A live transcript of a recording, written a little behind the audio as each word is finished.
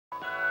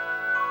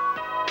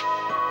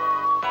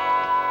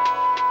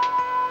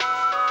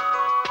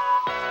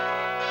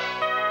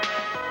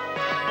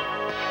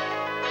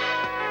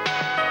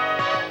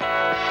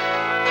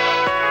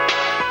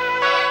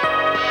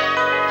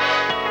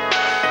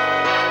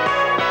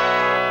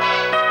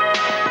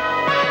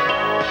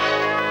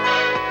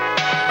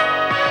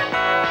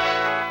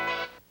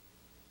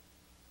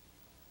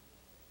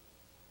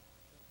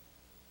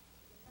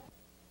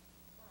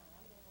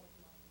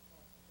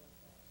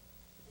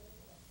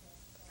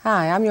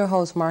Hi, I'm your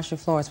host, Marsha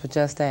Florence with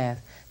Just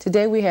Ask.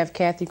 Today we have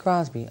Kathy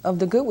Crosby of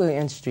the Goodwill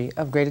industry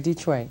of Greater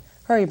Detroit.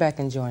 Hurry back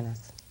and join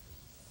us.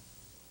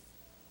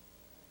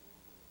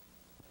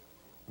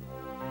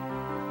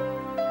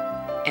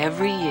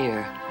 Every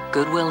year,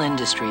 Goodwill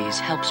Industries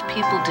helps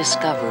people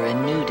discover a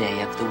new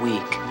day of the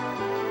week.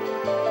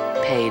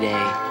 Payday.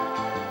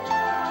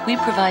 We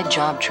provide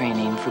job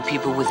training for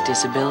people with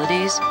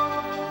disabilities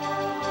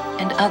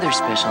and other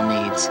special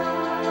needs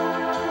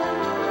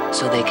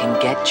so they can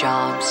get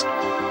jobs,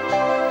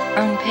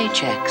 earn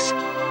paychecks,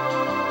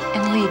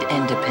 and lead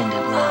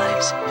independent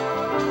lives.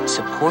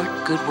 Support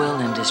Goodwill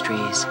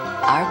Industries.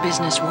 Our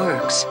business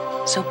works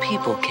so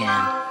people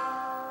can.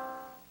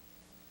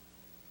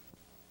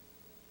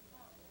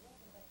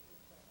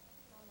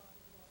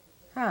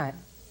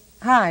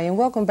 Hi, and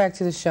welcome back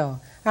to the show.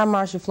 I'm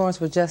Marsha Florence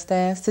with Just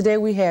Ask. Today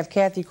we have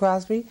Kathy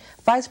Crosby,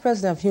 Vice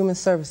President of Human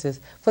Services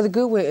for the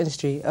Goodwill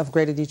industry of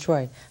Greater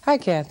Detroit. Hi,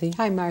 Kathy.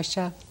 Hi,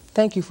 Marsha.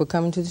 Thank you for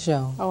coming to the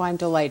show. Oh, I'm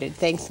delighted.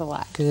 Thanks a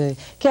lot. Good.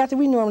 Kathy,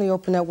 we normally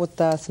open up with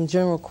some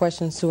general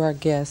questions to our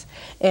guests.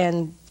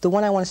 And the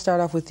one I want to start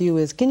off with you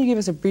is, can you give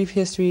us a brief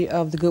history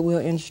of the Goodwill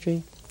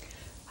industry?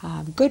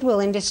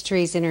 Goodwill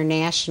Industries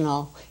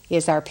International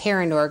is our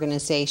parent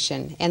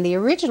organization, and the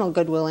original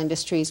Goodwill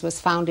Industries was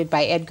founded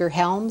by Edgar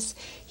Helms.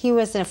 He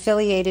was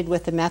affiliated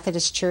with the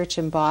Methodist Church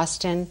in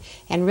Boston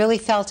and really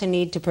felt a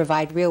need to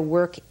provide real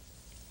work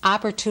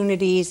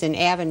opportunities and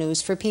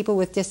avenues for people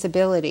with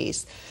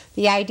disabilities.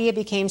 The idea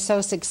became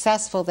so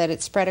successful that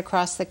it spread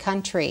across the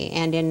country,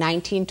 and in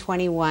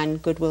 1921,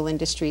 Goodwill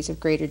Industries of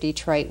Greater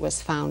Detroit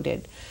was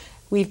founded.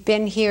 We've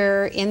been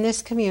here in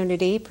this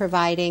community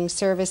providing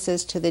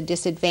services to the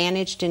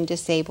disadvantaged and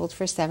disabled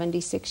for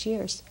 76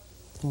 years.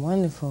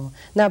 Wonderful.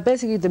 Now,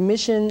 basically, the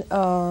mission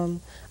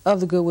of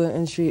the Goodwill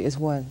industry is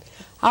what?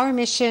 Our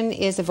mission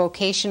is a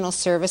vocational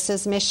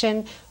services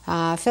mission.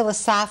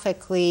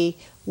 Philosophically,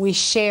 we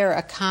share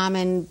a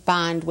common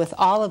bond with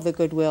all of the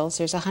Goodwills.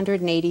 There's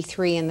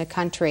 183 in the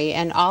country,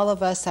 and all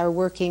of us are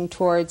working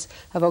towards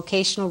a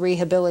vocational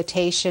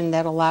rehabilitation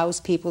that allows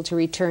people to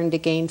return to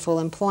gainful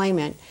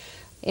employment.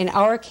 In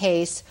our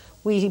case,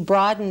 we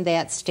broaden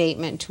that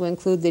statement to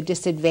include the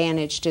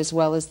disadvantaged as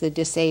well as the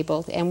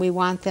disabled, and we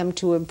want them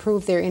to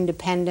improve their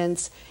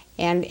independence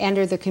and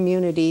enter the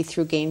community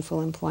through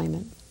gainful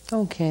employment.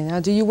 Okay.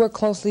 Now, do you work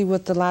closely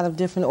with a lot of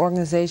different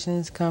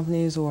organizations,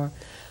 companies, or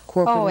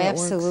corporate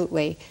networks?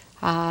 Absolutely.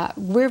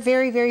 We're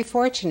very, very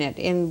fortunate.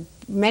 In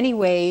many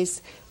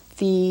ways,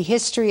 the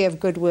history of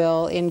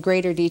Goodwill in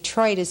Greater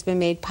Detroit has been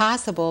made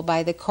possible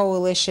by the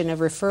coalition of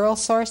referral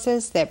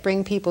sources that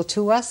bring people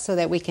to us so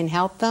that we can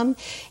help them.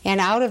 And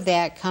out of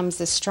that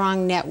comes a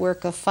strong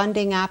network of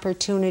funding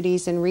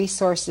opportunities and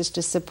resources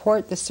to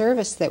support the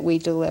service that we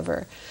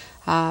deliver.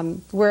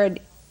 We're an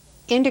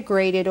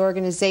integrated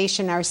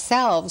organization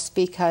ourselves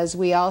because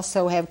we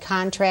also have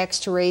contracts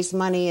to raise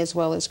money as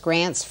well as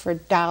grants for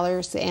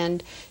dollars,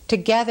 and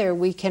together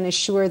we can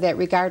assure that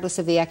regardless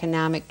of the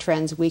economic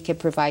trends, we can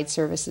provide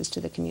services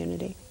to the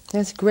community.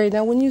 That's great.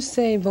 Now, when you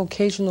say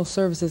vocational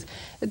services,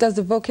 does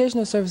the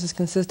vocational services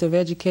consist of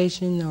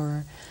education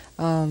or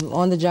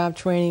on-the-job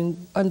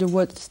training? Under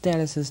what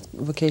status is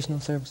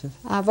vocational services?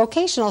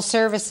 Vocational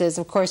services,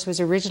 of course, was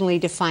originally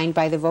defined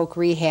by the Voc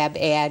Rehab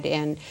Ad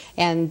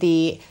and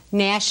the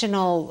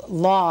national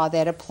law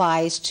that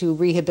applies to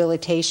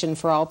rehabilitation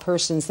for all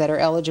persons that are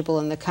eligible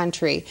in the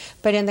country.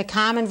 But in the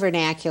common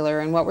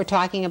vernacular, and what we're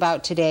talking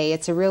about today,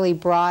 it's a really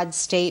broad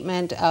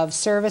statement of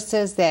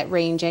services that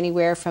range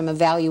anywhere from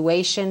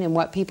evaluation and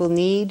what people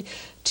need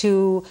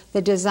to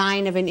the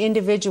design of an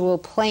individual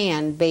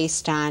plan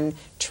based on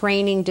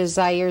training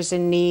desires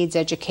and needs,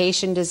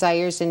 education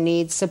desires and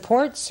needs,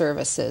 support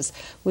services.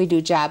 We do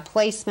job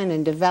placement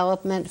and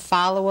development,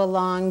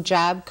 follow-along,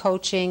 job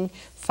coaching,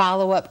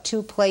 follow-up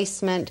to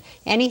placement,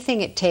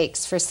 anything it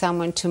takes for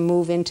someone to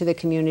move into the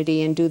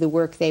community and do the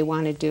work they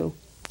want to do.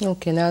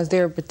 Okay. Now, is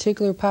there a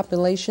particular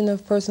population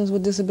of persons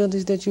with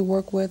disabilities that you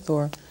work with,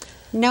 or?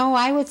 No,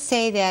 I would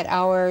say that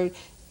our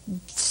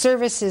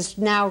services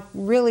now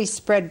really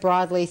spread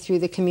broadly through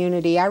the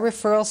community. Our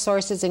referral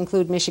sources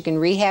include Michigan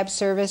Rehab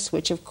Service,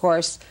 which of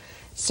course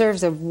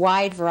serves a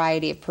wide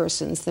variety of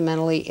persons: the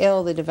mentally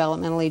ill, the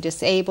developmentally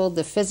disabled,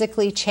 the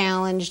physically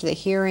challenged, the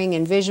hearing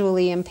and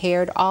visually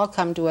impaired, all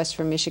come to us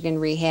from Michigan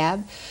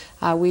Rehab.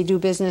 We do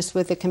business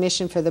with the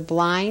Commission for the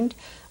Blind.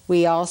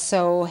 We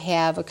also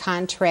have a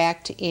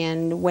contract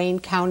in Wayne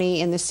County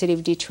in the city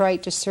of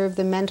Detroit to serve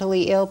the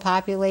mentally ill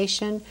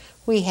population.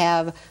 We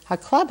have a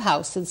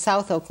clubhouse in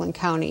South Oakland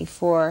County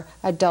for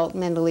adult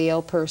mentally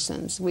ill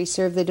persons. We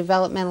serve the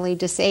developmentally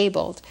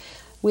disabled.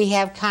 We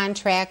have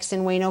contracts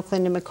in Wayne,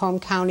 Oakland, and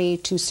Macomb County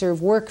to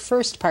serve Work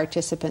First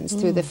participants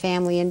through the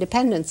Family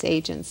Independence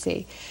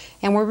Agency.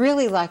 And we're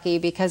really lucky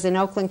because in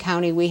Oakland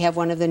County we have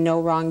one of the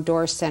No Wrong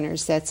Door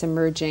centers that's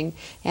emerging,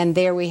 and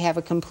there we have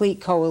a complete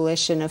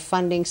coalition of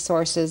funding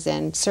sources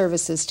and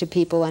services to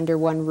people under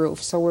one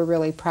roof. So we're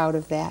really proud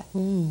of that.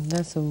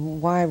 That's a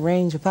wide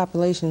range of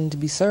population to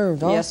be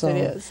served also. Yes,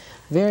 it is.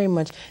 Very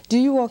much. Do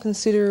you all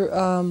consider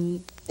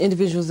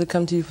individuals that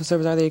come to you for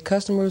service? Are they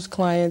customers,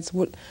 clients?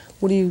 What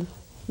do you...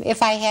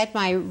 If I had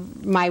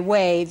my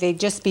way, they'd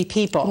just be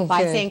people. Okay,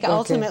 I think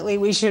ultimately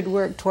we should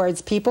work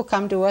towards people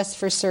come to us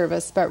for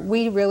service, but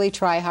we really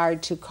try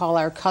hard to call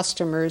our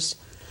customers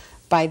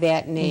by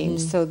that name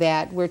so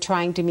that we're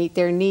trying to meet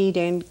their need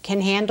and can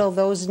handle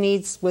those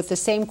needs with the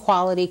same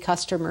quality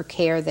customer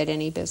care that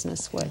any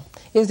business would.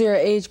 Is there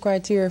an age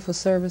criteria for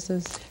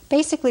services?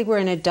 Basically, we're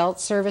an adult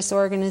service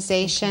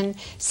organization.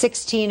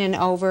 16 and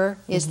over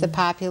is the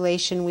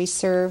population we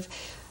serve.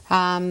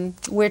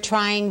 We're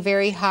trying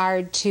very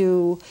hard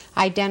to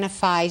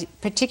identify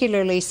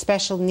particularly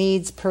special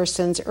needs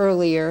persons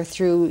earlier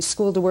through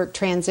school-to-work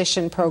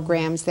transition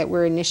programs that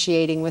we're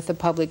initiating with the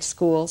public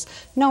schools,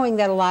 knowing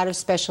that a lot of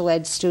special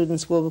ed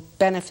students will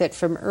benefit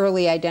from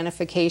early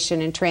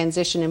identification and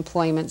transition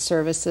employment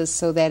services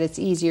so that it's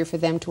easier for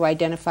them to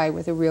identify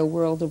with the real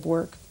world of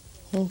work.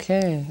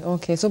 Okay.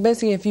 So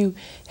basically, if you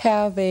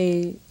have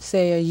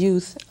say a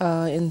youth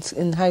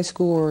in high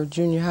school or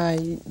junior high,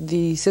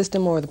 the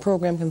system or the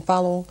program can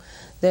follow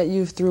that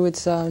youth through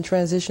its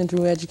transition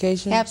through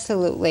education?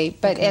 Absolutely.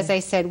 But as I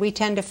said, we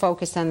tend to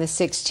focus on the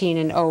 16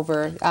 and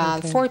over.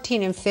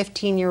 14 and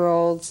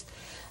 15-year-olds,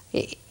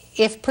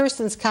 if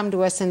persons come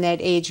to us in that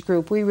age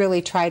group, we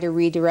really try to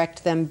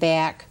redirect them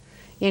back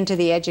into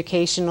the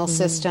educational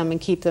system and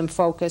keep them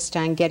focused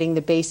on getting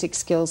the basic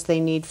skills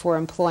they need for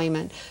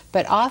employment.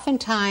 But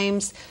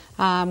oftentimes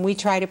we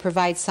try to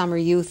provide summer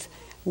youth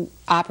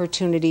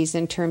opportunities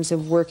in terms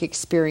of work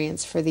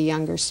experience for the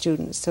younger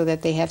students so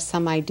that they have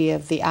some idea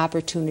of the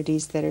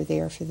opportunities that are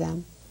there for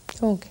them.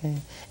 Okay.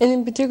 And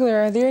in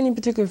particular, are there any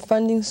particular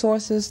funding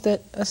sources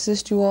that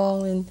assist you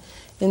all in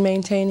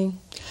maintaining?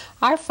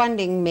 Our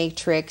funding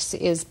matrix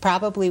is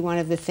probably one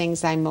of the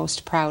things I'm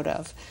most proud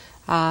of.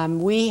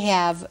 We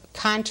have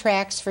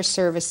contracts for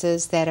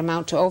services that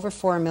amount to over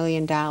 $4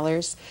 million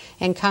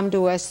and come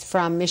to us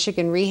from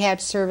Michigan Rehab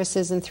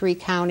Services in 3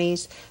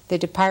 counties, the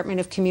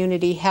Department of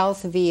Community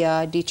Health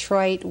via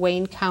Detroit,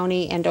 Wayne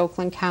County, and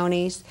Oakland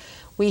counties.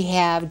 We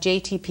have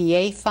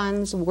JTPA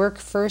funds, Work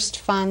First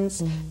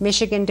funds,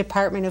 Michigan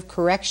Department of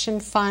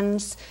Correction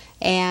funds,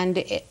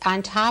 and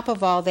on top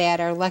of all that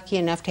are lucky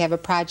enough to have a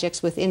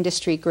Projects with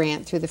Industry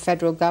grant through the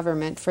federal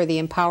government for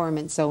the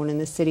empowerment zone in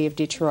the city of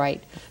Detroit.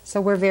 So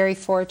we're very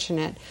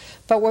fortunate.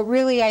 But what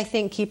really I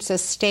think keeps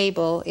us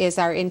stable is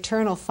our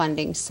internal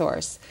funding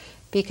source,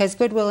 because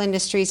Goodwill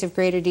Industries of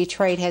Greater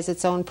Detroit has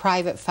its own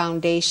private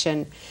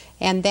foundation,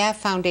 and that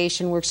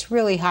foundation works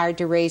really hard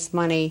to raise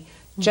money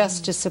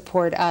just to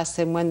support us.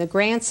 And when the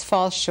grants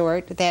fall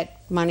short, that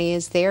money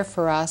is there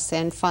for us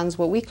and funds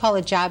what we call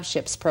a job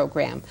ships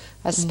program,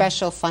 a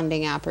special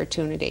funding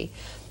opportunity.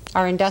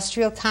 Our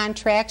industrial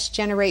contracts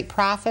generate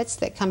profits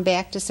that come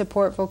back to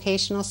support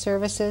vocational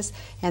services,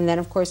 and then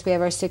of course we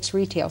have our 6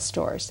 retail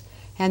stores.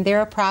 And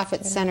they're a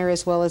profit center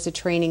as well as a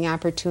training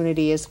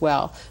opportunity as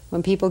well.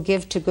 When people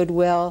give to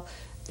Goodwill,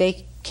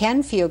 they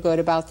can feel good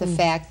about the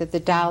fact that the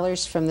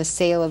dollars from the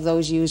sale of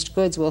those used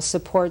goods will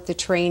support the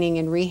training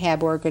and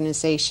rehab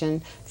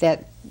organization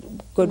that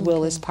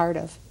Goodwill is part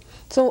of.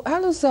 So how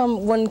does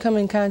one come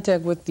in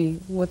contact with the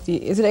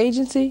is it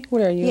agency?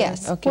 What are you?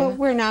 Yes. Okay. Well,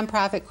 we're a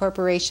nonprofit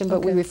corporation,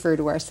 but we refer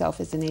to ourselves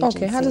as an agency.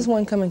 Okay. How does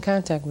one come in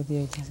contact with the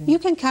agency? You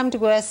can come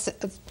to us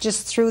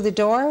just through the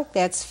door.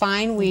 That's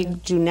fine. We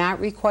do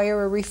not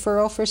require a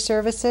referral for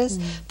services,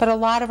 but a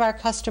lot of our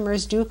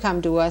customers do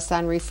come to us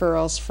on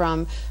referrals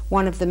from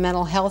one of the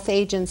mental health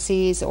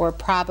agencies or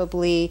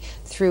probably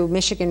through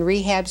Michigan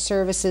Rehab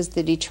Services,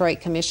 the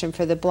Detroit Commission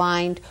for the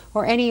Blind,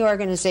 or any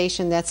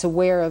organization that's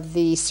aware of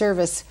the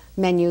service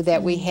menu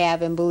that we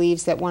have and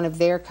believes that one of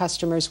their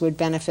customers would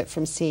benefit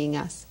from seeing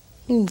us.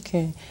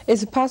 Okay.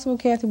 Is it possible,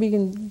 Kathy, we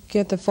can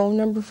get the phone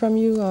number from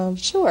you?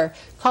 Sure.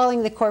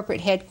 Calling the corporate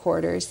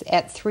headquarters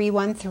at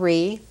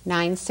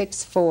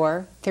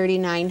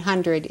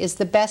 313-964-3900 is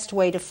the best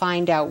way to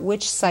find out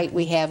which site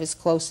we have is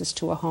closest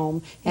to a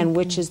home and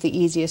which is the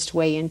easiest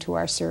way into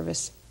our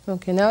service.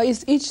 Okay. Now,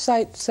 is each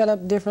site set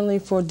up differently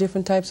for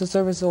different types of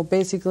service, or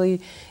basically,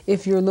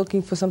 if you're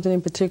looking for something in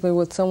particular,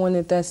 would someone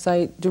at that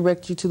site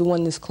direct you to the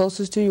one that's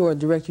closest to you, or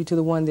direct you to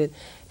the one that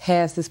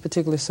has this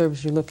particular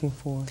service you're looking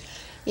for?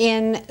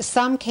 In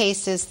some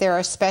cases, there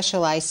are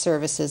specialized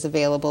services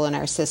available in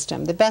our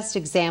system. The best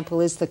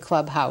example is the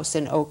clubhouse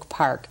in Oak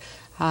Park.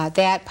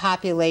 That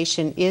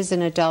population is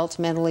an adult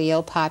mentally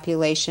ill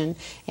population,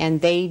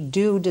 and they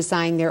do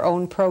design their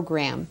own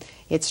program.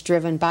 It's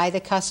driven by the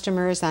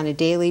customers on a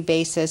daily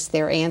basis.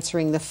 They're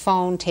answering the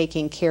phone,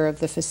 taking care of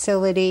the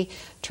facility,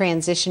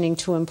 transitioning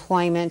to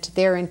employment.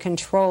 They're in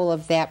control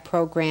of that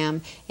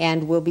program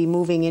and will be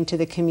moving into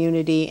the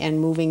community and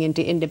moving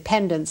into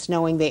independence,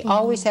 knowing they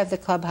always have the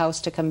clubhouse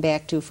to come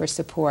back to for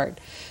support.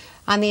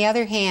 On the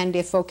other hand,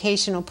 if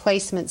vocational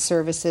placement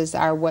services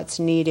are what's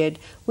needed,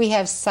 we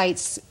have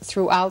sites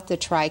throughout the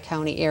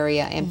Tri-County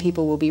area, and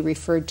people will be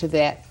referred to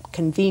that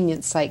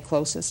convenient site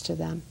closest to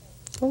them.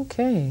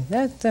 Okay,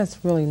 that's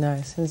really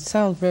nice. It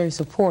sounds very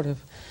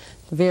supportive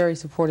Very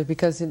supportive,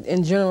 because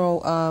in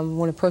general,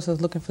 when a person is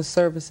looking for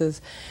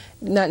services,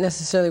 not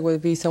necessarily would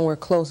it be somewhere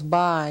close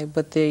by,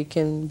 but they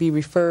can be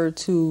referred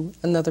to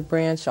another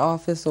branch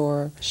office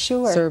or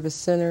service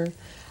center.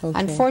 Okay.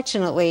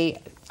 Unfortunately,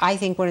 I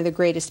think one of the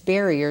greatest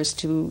barriers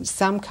to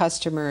some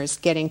customers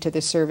getting to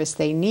the service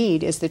they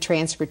need is the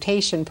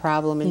transportation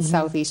problem in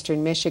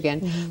southeastern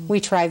Michigan.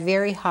 We try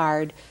very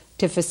hard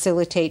to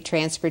facilitate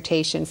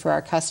transportation for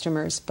our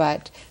customers,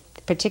 but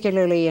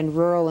particularly in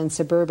rural and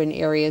suburban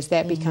areas,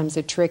 that becomes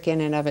a trick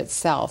in and of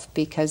itself,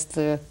 because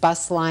the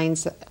bus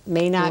lines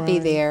may not be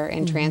there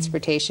and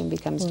transportation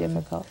becomes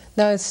difficult.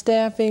 Now, is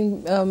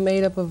staffing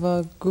made up of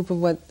a group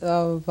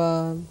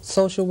of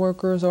social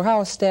workers, or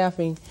how is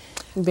staffing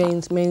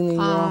mainly in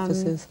your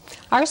offices?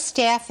 Our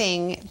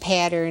staffing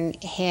pattern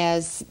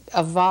has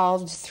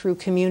evolved through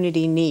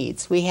community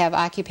needs. We have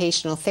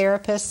occupational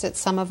therapists at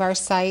some of our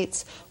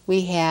sites.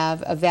 We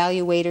have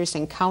evaluators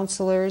and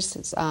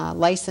counselors,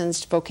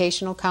 licensed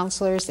vocational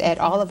counselors at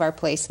all of our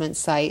placement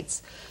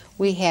sites.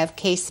 We have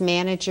case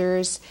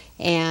managers,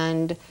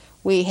 and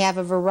we have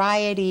a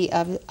variety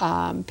of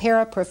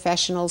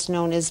paraprofessionals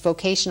known as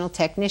vocational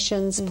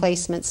technicians,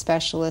 placement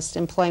specialists,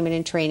 employment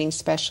and training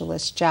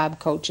specialists, job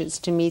coaches,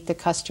 to meet the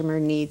customer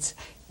needs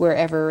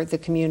wherever the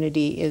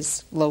community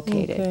is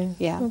located. Okay.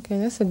 Yeah. Okay,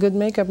 that's a good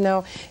makeup.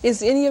 Now,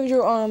 is any of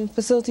your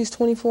facilities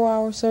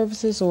 24-hour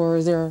services, or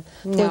is there a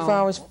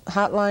 24-hour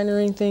hotline or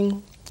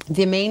anything?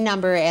 The main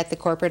number at the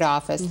corporate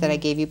office that I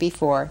gave you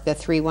before, the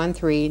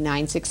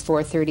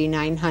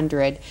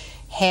 313-964-3900,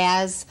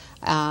 has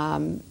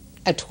a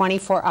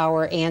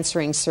 24-hour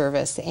answering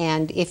service,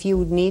 and if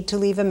you need to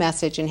leave a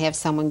message and have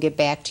someone get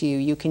back to you,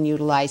 you can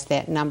utilize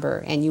that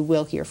number and you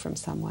will hear from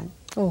someone.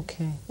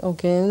 Okay,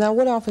 okay. And now,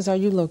 what office are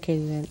you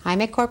located in? I'm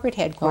at corporate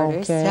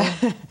headquarters.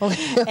 Okay.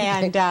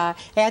 And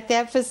at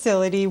that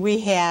facility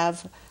we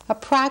have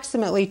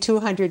approximately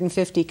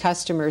 250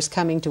 customers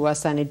coming to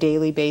us on a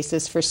daily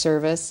basis for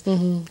service.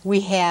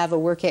 We have a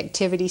work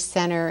activity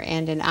center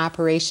and an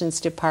operations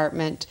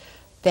department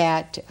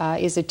that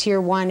is a Tier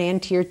 1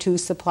 and Tier 2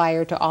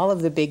 supplier to all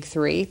of the big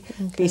three,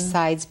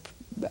 besides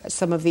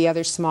some of the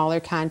other smaller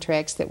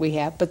contracts that we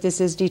have. But this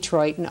is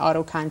Detroit, and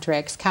auto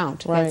contracts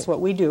count. Right. That's what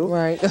we do.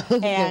 Right.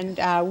 And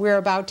we're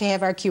about to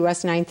have our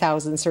QS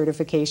 9000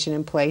 certification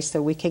in place,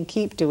 so we can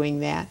keep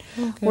doing that.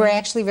 Okay. We're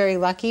actually very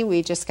lucky.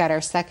 We just got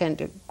our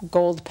second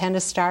gold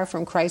Pentastar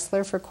from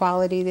Chrysler for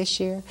quality this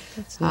year.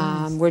 That's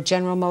nice. We're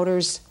General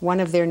Motors,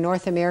 one of their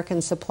North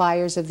American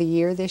Suppliers of the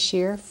Year this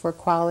year for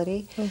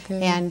quality.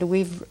 Okay. And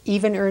we've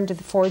even earned the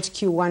Ford's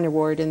Q1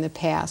 award in the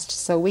past.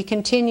 So we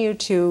continue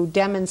to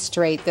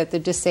demonstrate that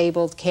the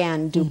disabled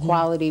can do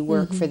quality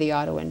work for the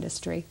auto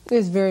industry.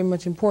 It's very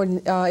much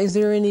important. Is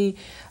there any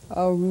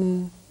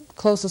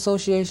close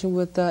association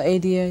with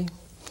ADA?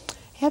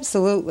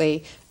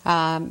 Absolutely.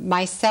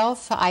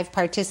 Myself, I've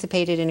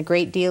participated in a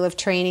great deal of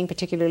training,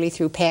 particularly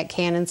through Pat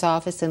Cannon's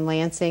office in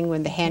Lansing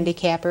with the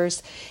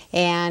handicappers,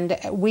 and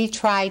we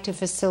try to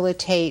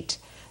facilitate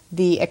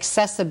the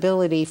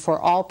accessibility for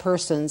all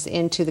persons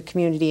into the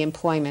community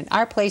employment.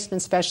 Our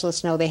placement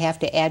specialists know they have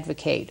to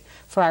advocate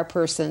for our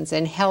persons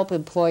and help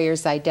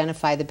employers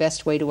identify the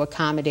best way to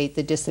accommodate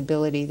the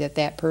disability that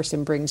that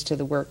person brings to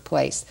the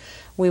workplace.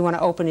 We want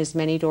to open as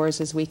many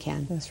doors as we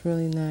can. That's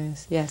really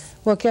nice. Yes.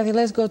 Well, Kathy,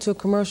 let's go to a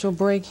commercial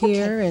break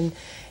here and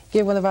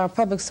give one of our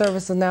public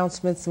service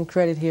announcements some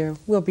credit here.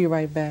 We'll be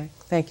right back.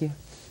 Thank you.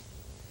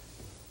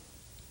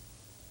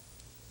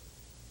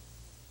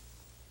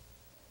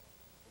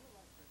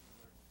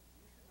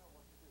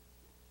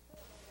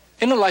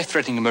 In a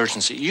life-threatening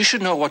emergency, you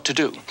should know what to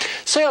do.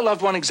 Say a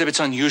loved one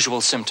exhibits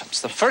unusual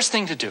symptoms. The first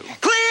thing to do...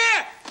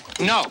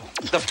 Clear! No.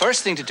 The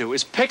first thing to do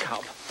is pick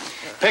up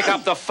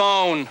the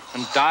phone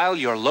and dial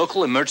your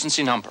local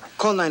emergency number.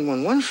 Call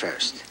 911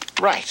 first.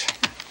 Right.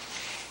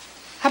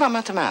 How about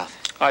mouth-to-mouth?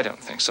 I don't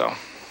think so.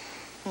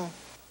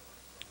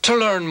 To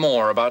learn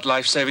more about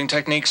life-saving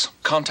techniques,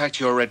 contact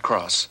your Red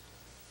Cross.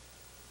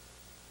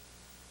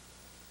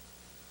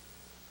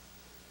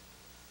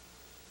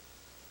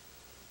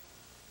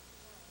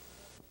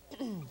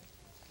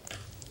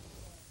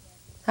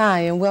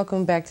 Hi, and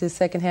welcome back to the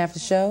second half of the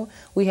show.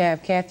 We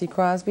have Kathy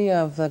Crosby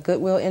of the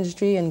Goodwill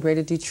industry in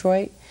Greater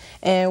Detroit,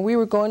 and we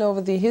were going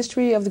over the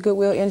history of the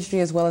Goodwill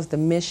industry as well as the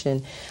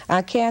mission.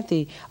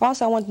 Kathy,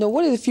 also I want to know,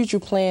 what are the future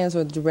plans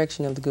or the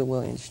direction of the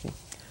Goodwill industry?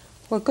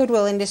 Well,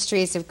 Goodwill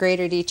Industries of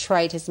Greater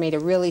Detroit has made a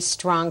really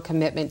strong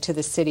commitment to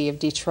the city of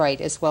Detroit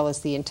as well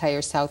as the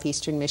entire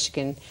southeastern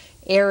Michigan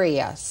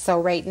area.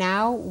 So right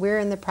now we're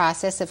in the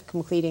process of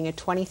completing a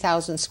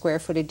 20,000 square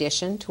foot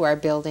addition to our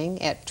building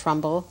at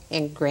Trumbull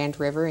and Grand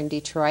River in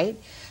Detroit.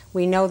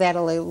 We know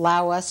that'll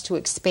allow us to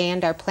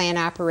expand our plant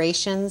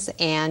operations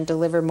and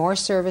deliver more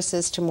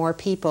services to more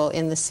people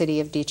in the city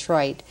of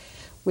Detroit.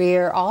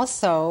 We're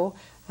also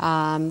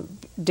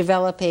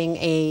developing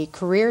a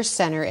career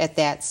center at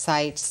that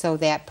site so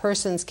that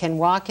persons can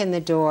walk in the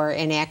door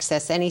and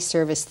access any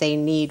service they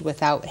need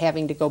without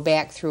having to go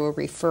back through a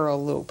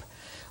referral loop.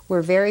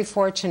 we're very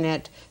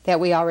fortunate that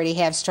we already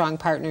have strong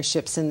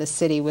partnerships in the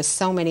city with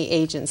so many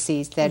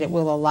agencies that it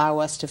will allow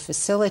us to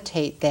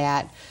facilitate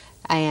that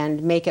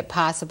and make it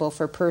possible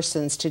for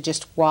persons to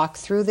just walk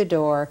through the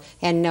door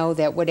and know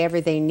that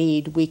whatever they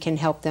need, we can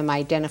help them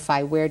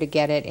identify where to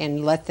get it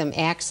and let them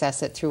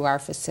access it through our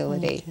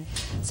facility.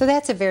 So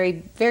that's a very,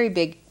 very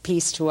big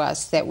piece to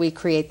us, that we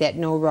create that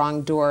no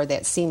wrong door,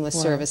 that seamless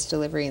service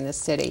delivery in the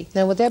city.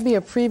 Now, would that be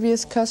a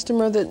previous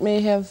customer that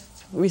may have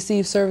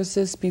received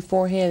services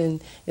beforehand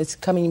and it's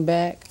coming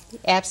back?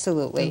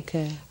 Absolutely.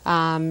 Okay.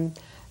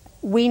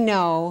 We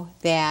know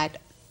that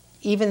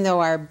even though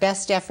our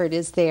best effort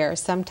is there,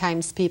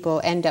 sometimes people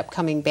end up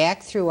coming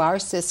back through our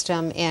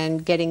system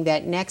and getting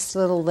that next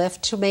little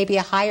lift to maybe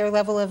a higher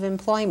level of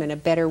employment, a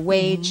better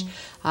wage,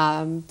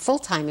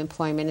 full-time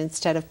employment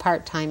instead of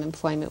part-time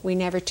employment. We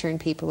never turn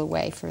people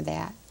away for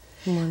that.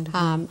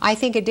 I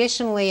think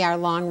additionally our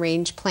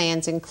long-range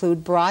plans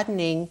include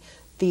broadening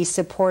the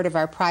support of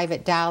our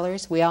private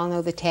dollars. We all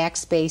know the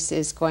tax base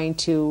is going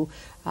to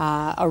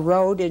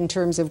erode in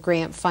terms of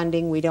grant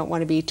funding. We don't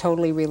want to be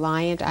totally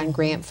reliant on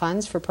grant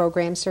funds for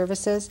program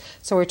services,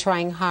 so we're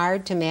trying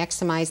hard to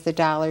maximize the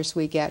dollars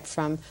we get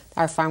from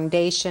our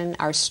foundation,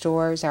 our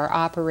stores, our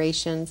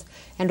operations,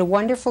 and a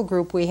wonderful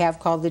group we have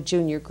called the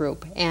Junior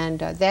Group, and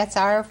that's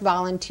our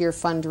volunteer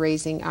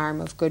fundraising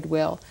arm of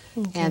Goodwill.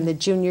 And the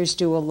juniors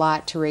do a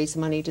lot to raise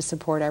money to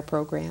support our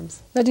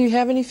programs. Now, do you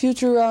have any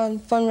future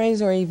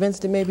fundraising or events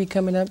that may be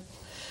coming up?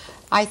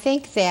 I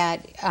think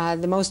that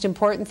the most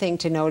important thing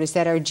to note is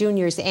that our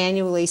juniors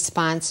annually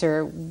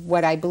sponsor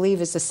what I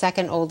believe is the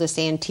second oldest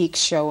antique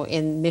show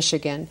in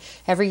Michigan.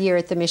 Every year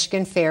at the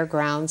Michigan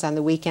Fairgrounds on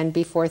the weekend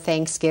before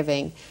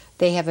Thanksgiving,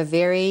 they have a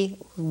very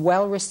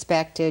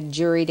well-respected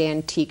juried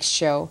antiques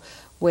show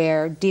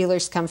where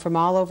dealers come from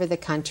all over the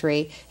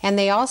country, and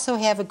they also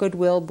have a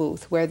Goodwill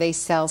booth where they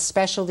sell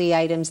specialty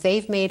items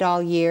they've made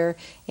all year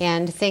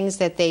and things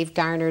that they've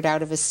garnered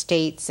out of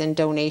estates and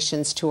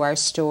donations to our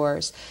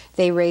stores.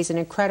 They raise an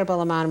incredible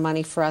amount of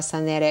money for us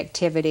on that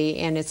activity,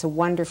 and it's a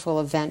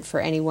wonderful event for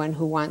anyone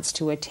who wants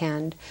to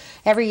attend.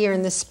 Every year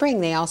in the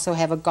spring they also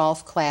have a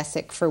golf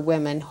classic for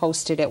women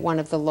hosted at one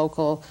of the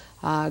local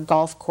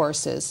golf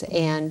courses,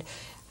 and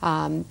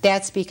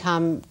that's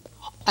become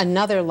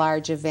another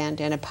large event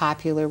and a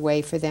popular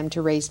way for them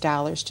to raise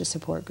dollars to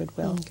support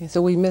Goodwill. Okay,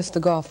 so we missed the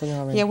golfing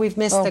already. Yeah, we've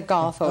missed the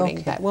golf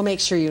outing, but we'll make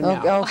sure you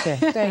know. Okay,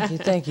 thank you,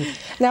 thank you.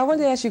 Now, I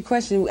wanted to ask you a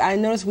question. I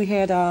noticed we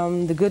had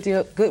the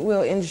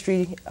Goodwill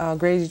Industry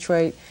Greater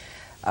Detroit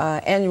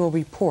annual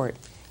report,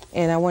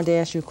 and I wanted to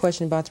ask you a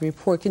question about the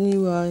report. Can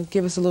you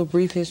give us a little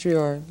brief history,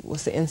 or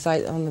what's the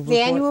insight on the report?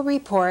 The annual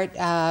report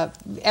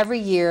every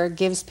year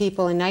gives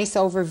people a nice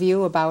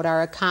overview about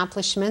our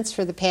accomplishments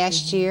for the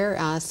past year,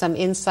 some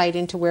insight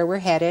into where we're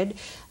headed,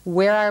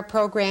 where our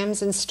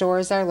programs and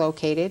stores are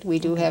located. We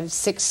do have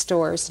 6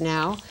 stores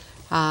now.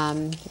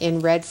 In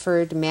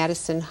Redford,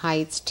 Madison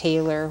Heights,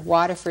 Taylor,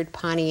 Waterford,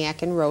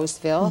 Pontiac, and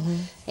Roseville.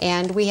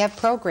 And we have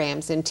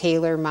programs in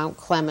Taylor, Mount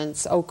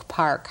Clemens, Oak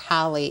Park,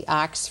 Holly,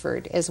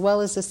 Oxford, as well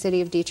as the city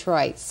of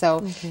Detroit.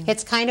 So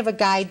it's kind of a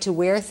guide to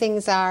where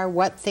things are,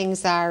 what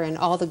things are, and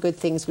all the good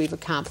things we've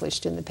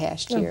accomplished in the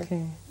past year.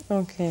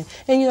 Okay.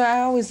 And you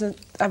know,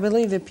 I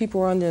believe that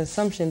people are under the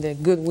assumption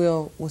that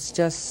Goodwill was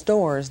just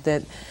stores,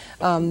 that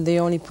they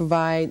only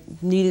provide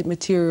needed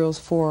materials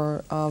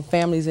for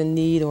families in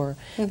need, or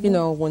you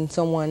know, when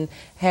someone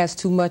has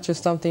too much of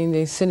something,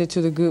 they send it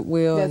to the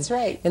Goodwill. That's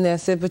right. And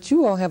that's it. But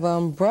you all have an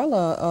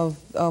umbrella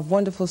of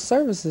wonderful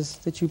services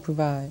that you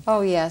provide. Oh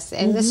yes,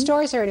 and the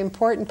stores are an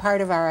important part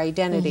of our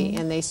identity,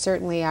 and they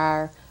certainly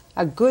are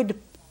a good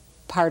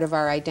part of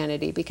our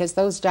identity, because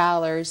those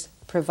dollars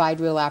provide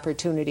real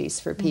opportunities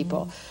for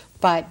people.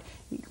 But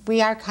we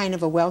are kind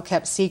of a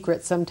well-kept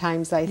secret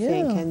sometimes, I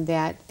think, and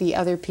that the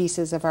other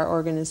pieces of our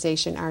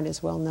organization aren't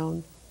as well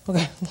known.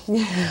 Okay.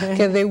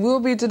 Okay, they will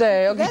be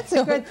today. Okay. That's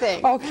a good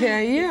thing.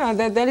 Okay, yeah,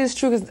 that is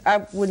true, because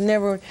I would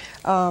never,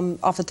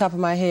 off the top of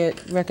my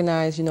head,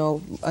 recognize, you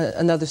know,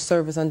 another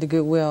service under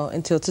Goodwill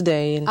until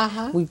today,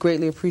 and we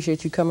greatly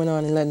appreciate you coming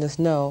on and letting us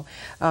know,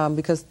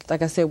 because,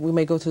 like I said, we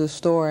may go to the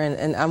store,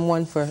 and I'm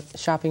one for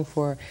shopping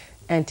for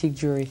antique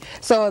jewelry.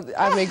 So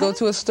I may go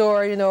to a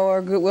store, you know, or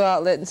a Goodwill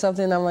outlet and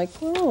something, and I'm like,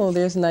 oh,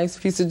 there's a nice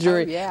piece of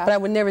jewelry. But I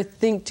would never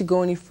think to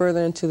go any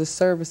further into the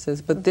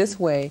services. But this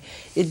way,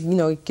 it, you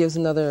know, it gives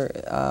another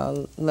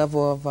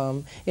level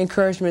of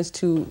encouragement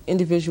to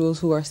individuals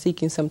who are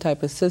seeking some type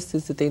of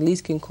assistance, that they at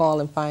least can call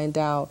and find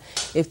out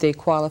if they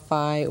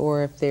qualify,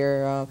 or if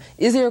they're,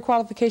 is there a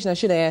qualification? I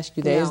should have asked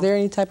you that. No. Is there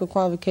any type of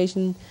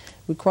qualification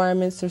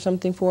requirements or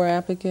something for an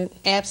applicant?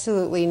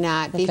 Absolutely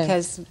not,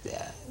 because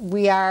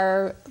we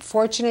are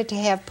fortunate to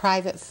have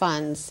private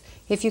funds.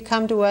 If you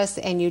come to us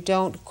and you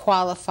don't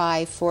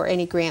qualify for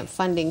any grant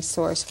funding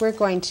source, we're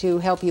going to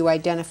help you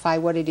identify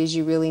what it is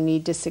you really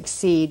need to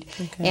succeed,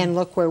 and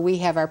look where we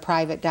have our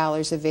private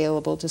dollars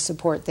available to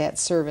support that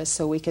service,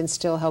 so we can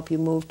still help you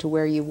move to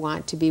where you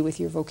want to be with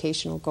your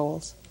vocational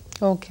goals.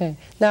 Okay.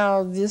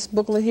 Now, this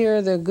booklet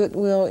here, the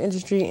Goodwill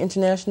Industry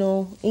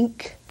International,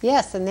 Inc.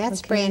 Yes, and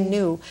that's brand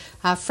new.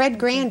 Fred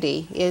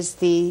Grandy is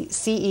the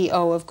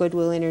CEO of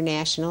Goodwill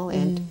International,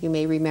 and you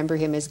may remember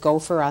him as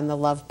Gopher on the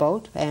Love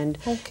Boat, and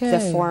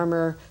the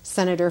former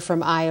senator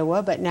from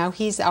Iowa, but now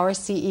he's our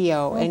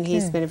CEO, and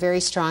he's been a very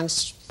strong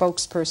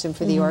spokesperson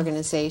for the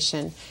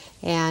organization.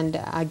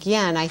 And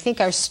again, I think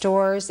our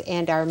stores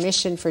and our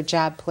mission for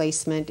job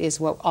placement is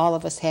what all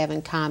of us have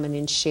in common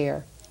and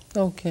share.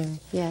 Okay.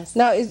 Yes.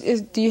 Now,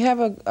 do you have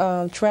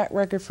a track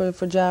record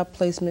for job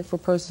placement for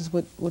persons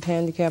with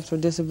handicaps or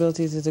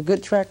disabilities? Is a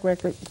good track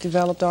record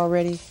developed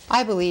already?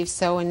 I believe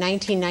so. In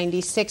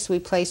 1996, we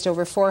placed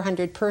over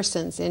 400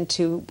 persons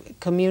into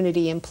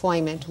community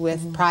employment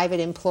with private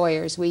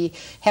employers. We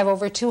have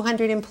over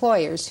 200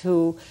 employers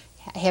who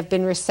have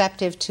been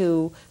receptive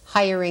to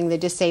hiring the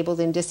disabled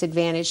and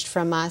disadvantaged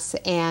from us,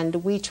 and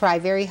we try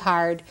very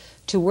hard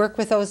to work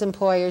with those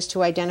employers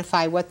to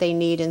identify what they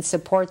need and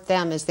support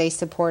them as they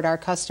support our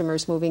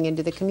customers moving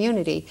into the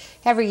community.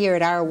 Every year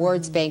at our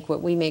awards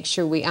banquet, we make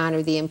sure we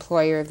honor the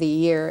Employer of the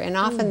Year, and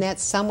often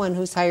that's someone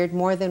who's hired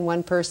more than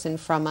one person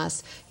from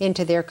us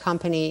into their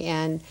company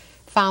and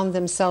found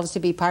themselves to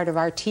be part of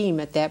our team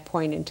at that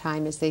point in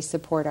time as they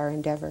support our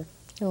endeavor.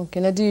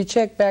 Okay. Now, do you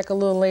check back a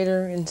little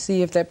later and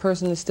see if that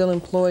person is still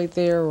employed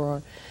there,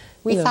 or?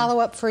 We follow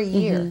up for a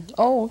year.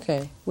 Oh,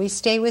 okay. We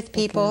stay with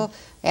people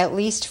at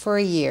least for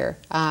a year.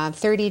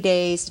 30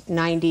 days,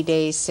 90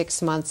 days,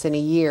 6 months, and a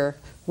year.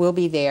 We'll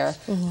be there.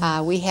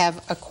 We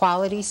have a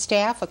quality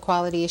staff, a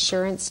quality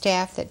assurance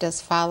staff that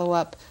does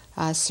follow-up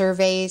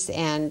surveys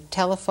and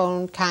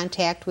telephone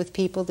contact with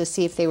people to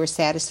see if they were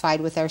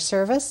satisfied with our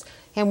service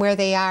and where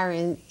they are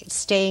in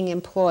staying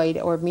employed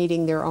or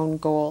meeting their own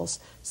goals,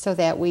 so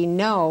that we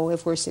know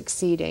if we're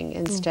succeeding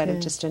instead of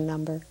just a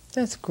number.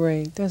 That's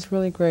great. That's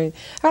really great.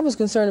 I was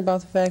concerned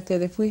about the fact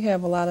that if we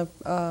have a lot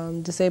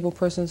of disabled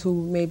persons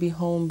who may be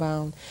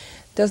homebound,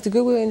 does the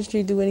Goodwill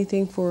industry do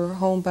anything for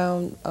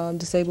homebound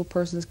disabled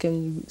persons?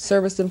 Can you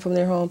service them from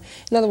their home?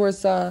 In other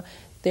words,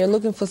 they're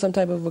looking for some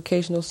type of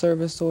vocational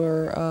service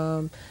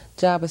or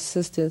job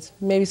assistance,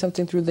 maybe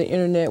something through the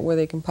internet where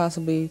they can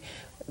possibly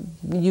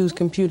use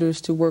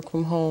computers to work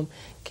from home.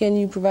 Can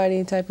you provide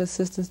any type of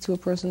assistance to a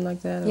person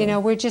like that? You know,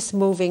 we're just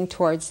moving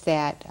towards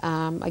that.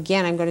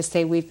 Again, I'm going to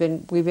say we've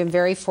been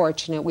very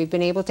fortunate. We've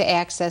been able to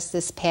access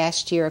this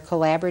past year a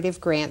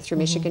collaborative grant through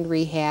Michigan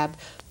Rehab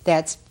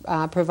that's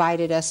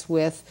provided us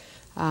with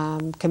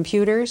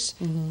computers,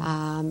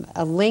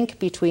 a link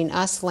between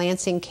us,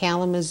 Lansing,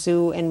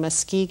 Kalamazoo, and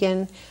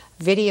Muskegon,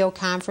 video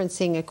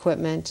conferencing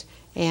equipment,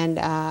 and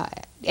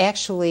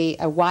actually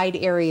a wide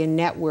area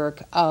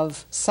network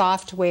of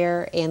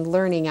software and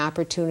learning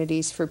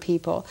opportunities for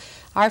people.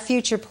 Our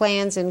future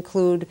plans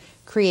include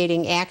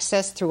creating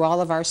access through all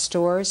of our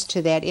stores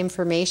to that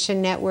information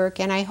network,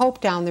 and I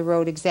hope down the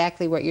road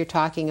exactly what you're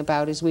talking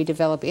about as we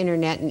develop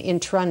internet and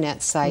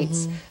intranet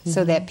sites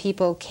so that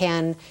people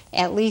can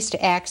at least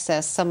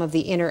access some of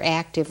the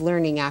interactive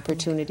learning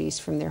opportunities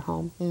from their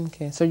home.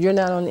 Okay, so you're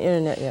not on the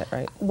internet yet,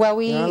 right? Well,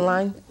 you're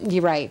online?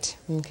 You're right.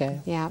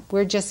 Okay. Yeah,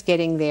 we're just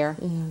getting there.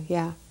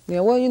 Yeah.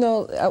 Yeah, well, you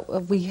know,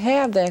 we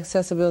have the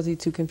accessibility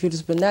to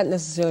computers, but not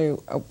necessarily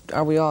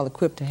are we all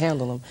equipped to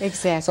handle them.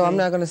 Exactly. So I'm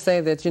not going to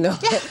say that, you know,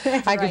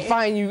 I can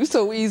find you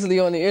so easily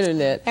on the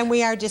internet. And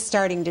we are just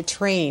starting to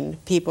train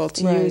people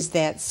to use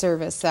that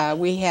service.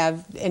 We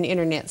have an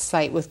internet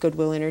site with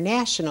Goodwill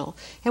International,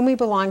 and we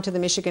belong to the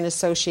Michigan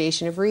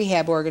Association of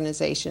Rehab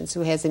Organizations,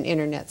 who has an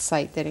internet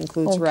site that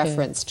includes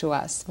reference to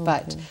us.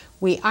 But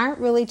we aren't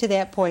really to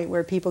that point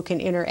where people can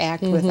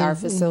interact with our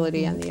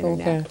facility on the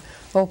internet.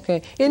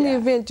 Okay. In the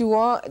event,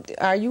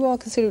 are you all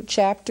considered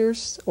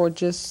chapters, or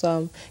just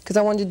because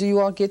I wondered, do you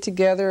all get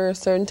together a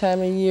certain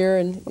time of year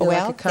and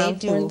like a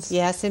conference? They do.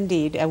 Yes,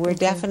 indeed. We're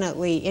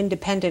definitely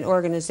independent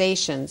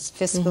organizations,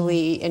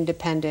 fiscally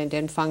independent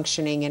and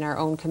functioning in our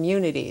own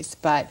communities.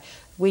 But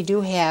we do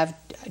have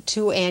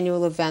 2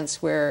 annual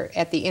events where,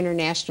 at the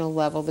international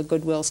level, the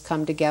Goodwills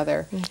come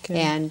together.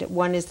 And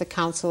one is the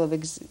Council of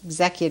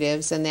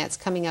Executives, and that's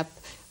coming up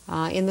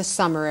in the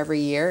summer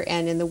every year,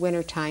 and in the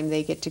wintertime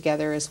they get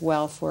together as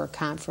well for a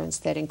conference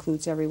that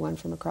includes everyone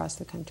from across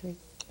the country.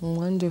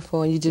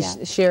 Wonderful. You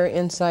just share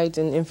insight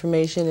and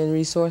information and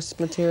resource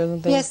materials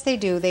and things? Yes, they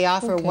do. They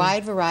offer a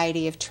wide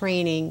variety of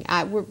training.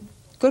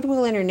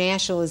 Goodwill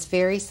International is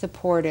very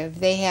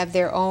supportive. They have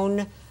their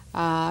own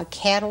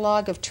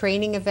catalog of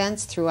training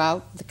events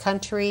throughout the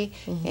country,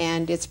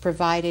 and it's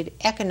provided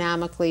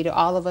economically to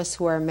all of us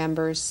who are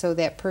members so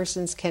that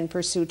persons can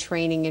pursue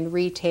training in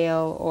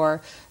retail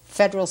or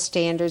federal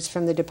standards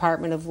from the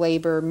Department of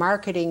Labor,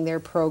 marketing their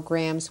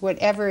programs,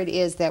 whatever it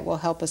is that will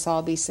help us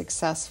all be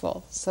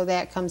successful. So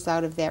that comes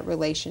out of that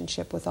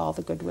relationship with all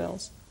the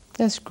Goodwills.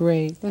 That's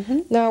great.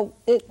 Now,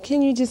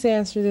 can you just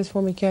answer this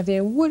for me, Kathy?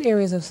 In what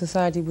areas of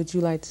society would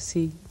you like to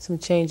see some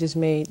changes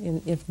made,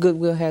 and if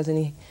Goodwill has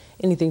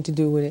anything to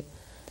do with it?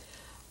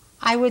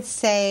 I would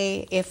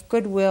say if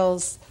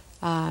Goodwill's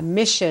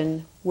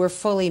mission were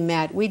fully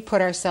met, we'd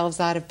put ourselves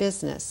out of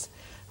business.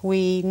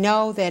 We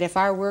know that if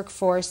our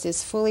workforce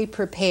is fully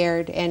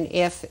prepared and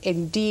if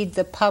indeed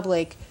the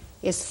public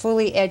is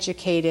fully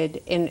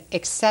educated in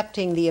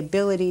accepting the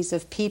abilities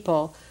of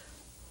people,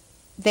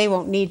 they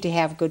won't need to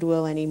have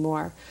Goodwill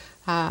anymore.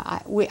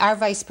 Our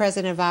Vice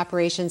President of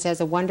Operations has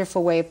a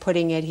wonderful way of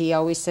putting it. He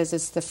always says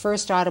it's the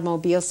first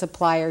automobile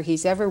supplier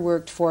he's ever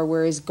worked for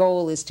where his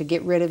goal is to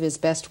get rid of his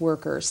best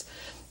workers.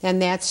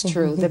 And that's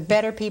true. The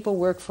better people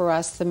work for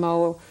us, the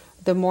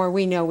more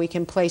we know we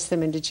can place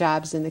them into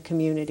jobs in the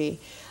community.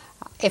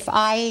 If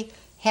I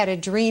had a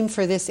dream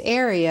for this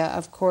area,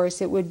 of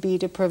course, it would be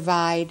to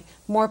provide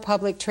more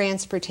public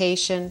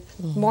transportation,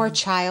 more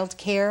child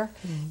care,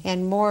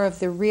 and more of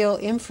the real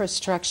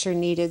infrastructure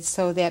needed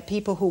so that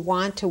people who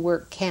want to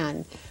work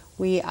can.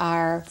 We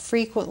are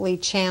frequently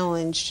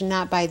challenged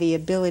not by the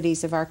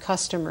abilities of our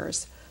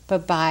customers,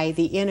 but by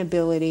the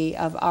inability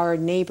of our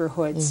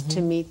neighborhoods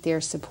to meet their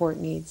support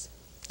needs.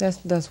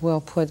 That's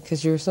well put,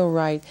 because you're so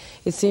right.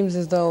 It seems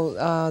as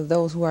though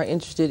those who are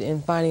interested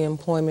in finding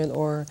employment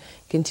or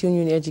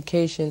continuing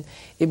education,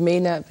 it may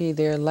not be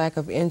their lack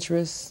of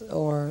interest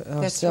or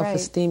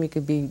self-esteem. Right. It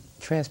could be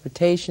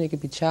transportation, it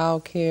could be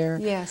child care,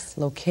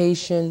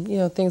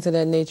 location, things of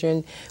that nature.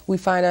 And we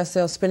find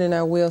ourselves spinning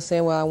our wheels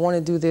saying, well, I want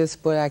to do this,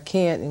 but I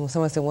can't. And when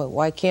someone says, well,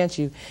 why can't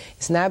you?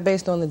 It's not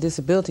based on the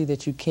disability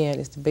that you can't.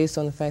 It's based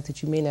on the fact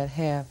that you may not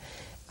have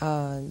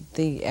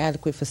the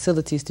adequate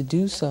facilities to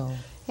do so.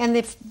 And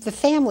the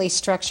family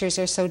structures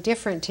are so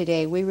different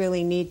today. We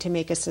really need to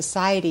make a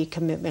society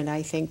commitment,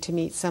 I think, to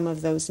meet some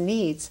of those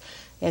needs.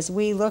 As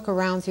we look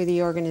around through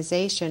the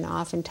organization,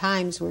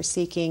 oftentimes we're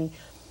seeking,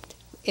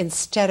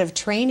 instead of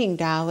training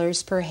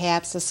dollars,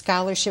 perhaps a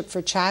scholarship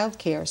for child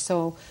care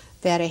so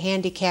that a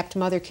handicapped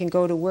mother can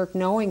go to work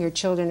knowing her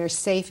children are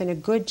safe in a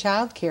good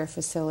child care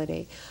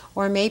facility.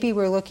 Or maybe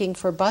we're looking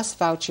for bus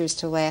vouchers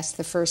to last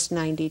the first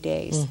 90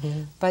 days.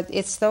 But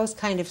it's those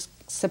kind of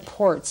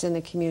supports in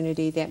the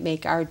community that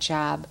make our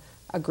job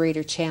a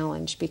greater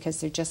challenge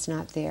because they're just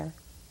not there.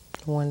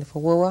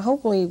 Wonderful. Well,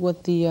 hopefully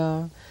with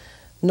the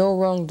No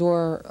Wrong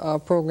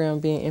Door program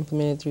being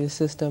implemented through the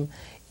system,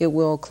 it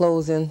will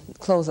close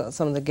out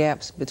some of the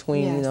gaps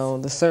between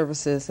the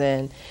services,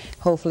 and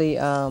hopefully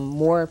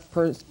more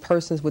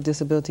persons with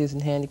disabilities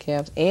and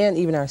handicaps and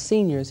even our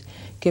seniors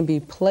can be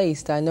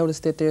placed. I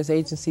noticed that there's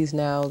agencies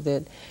now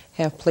that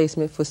have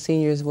placement for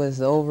seniors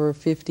was over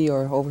 50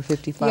 or over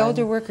 55. The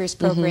Older Workers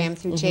Program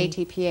through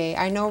JTPA.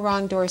 Our No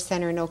Wrong Door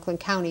Center in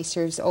Oakland County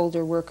serves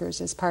older workers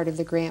as part of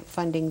the grant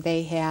funding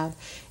they have,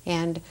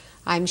 and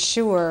I'm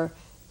sure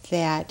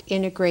that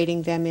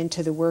integrating them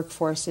into the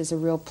workforce is a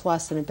real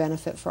plus and a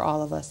benefit for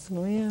all of us.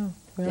 Oh, yeah.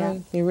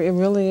 Right. Yeah. It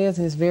really is,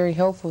 and it's very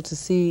helpful to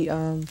see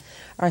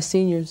our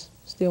seniors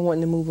still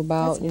wanting to move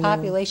about. That's a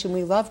population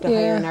we love to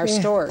hire in our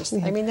stores.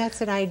 I mean,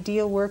 that's an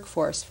ideal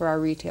workforce for our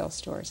retail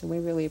stores, and we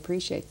really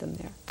appreciate them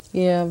there.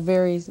 Yeah,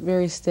 very,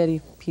 very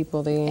steady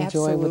people. They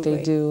enjoy what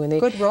they do, and they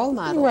good role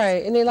models.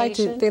 Right, and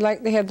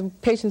they have the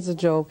patience of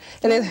Job,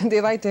 and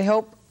they like to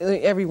help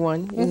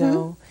everyone. You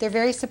know, they're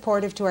very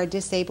supportive to our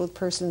disabled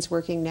persons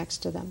working next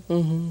to them.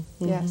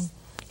 Yes.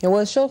 And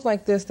well, shows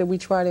like this that we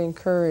try to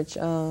encourage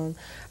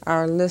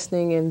our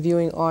listening and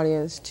viewing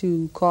audience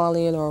to call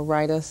in or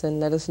write us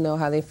and let us know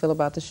how they feel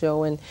about the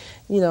show. And,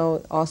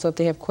 also if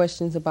they have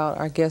questions about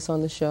our guests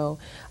on the show,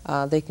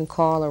 they can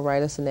call or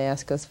write us and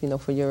ask us,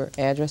 for your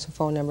address or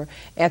phone number.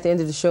 At the end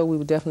of the show, we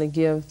will definitely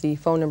give the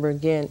phone number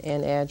again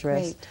and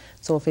address. Great.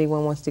 So if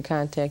anyone wants to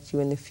contact you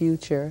in the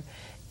future.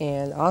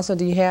 And also,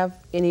 do you have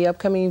any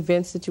upcoming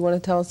events that you want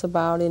to tell us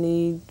about?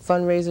 Any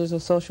fundraisers or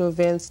social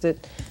events that I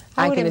can attend?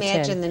 I would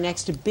imagine the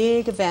next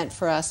big event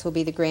for us will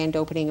be the grand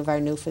opening of our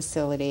new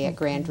facility at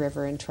Grand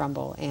River in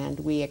Trumbull, and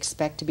we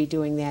expect to be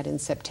doing that in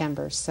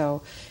September.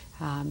 So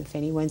if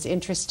anyone's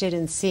interested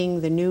in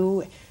seeing the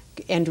new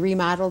and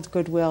remodeled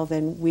Goodwill,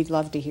 then we'd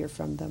love to hear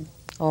from them.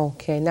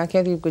 Okay. Now,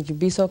 Kathy, could you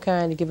be so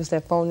kind to give us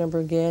that phone number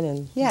again?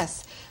 And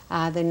yes.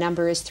 The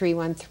number is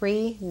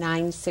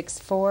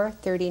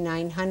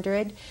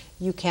 313-964-3900.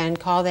 You can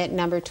call that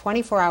number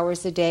 24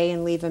 hours a day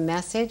and leave a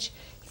message.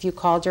 If you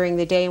call during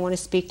the day and want to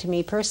speak to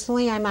me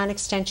personally, I'm on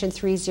extension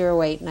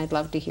 308, and I'd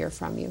love to hear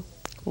from you.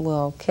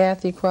 Well,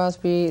 Kathy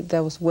Crosby,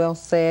 that was well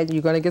said.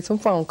 You're going to get some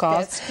phone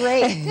calls. That's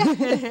great.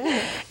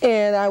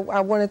 And I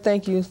want to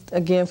thank you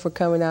again for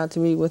coming out to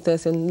meet with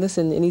us. And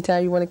listen,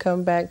 anytime you want to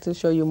come back to the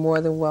show, you're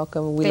more than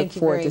welcome. We look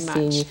forward to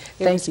seeing you.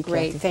 Thank you,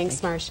 great. Thanks,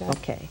 Marsha.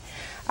 Okay.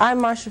 I'm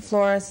Marsha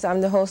Florence.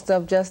 I'm the host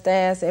of Just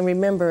Ask. And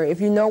remember,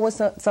 if you know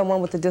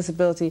someone with a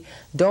disability,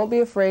 don't be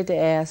afraid to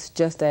ask.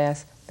 Just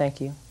ask. Thank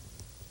you.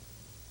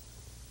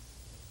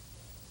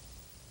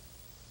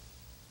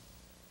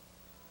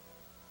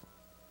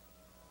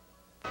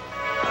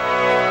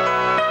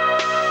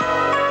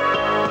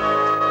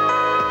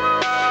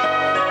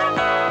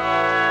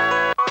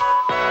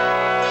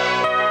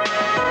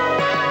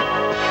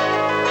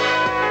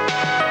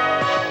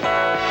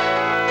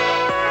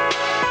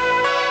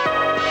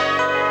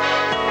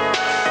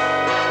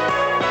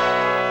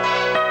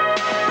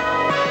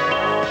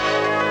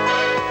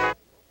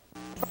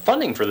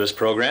 Funding for this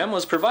program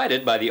was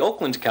provided by the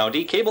Oakland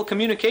County Cable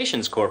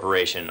Communications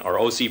Corporation, or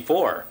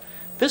OC4.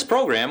 This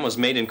program was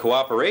made in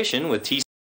cooperation with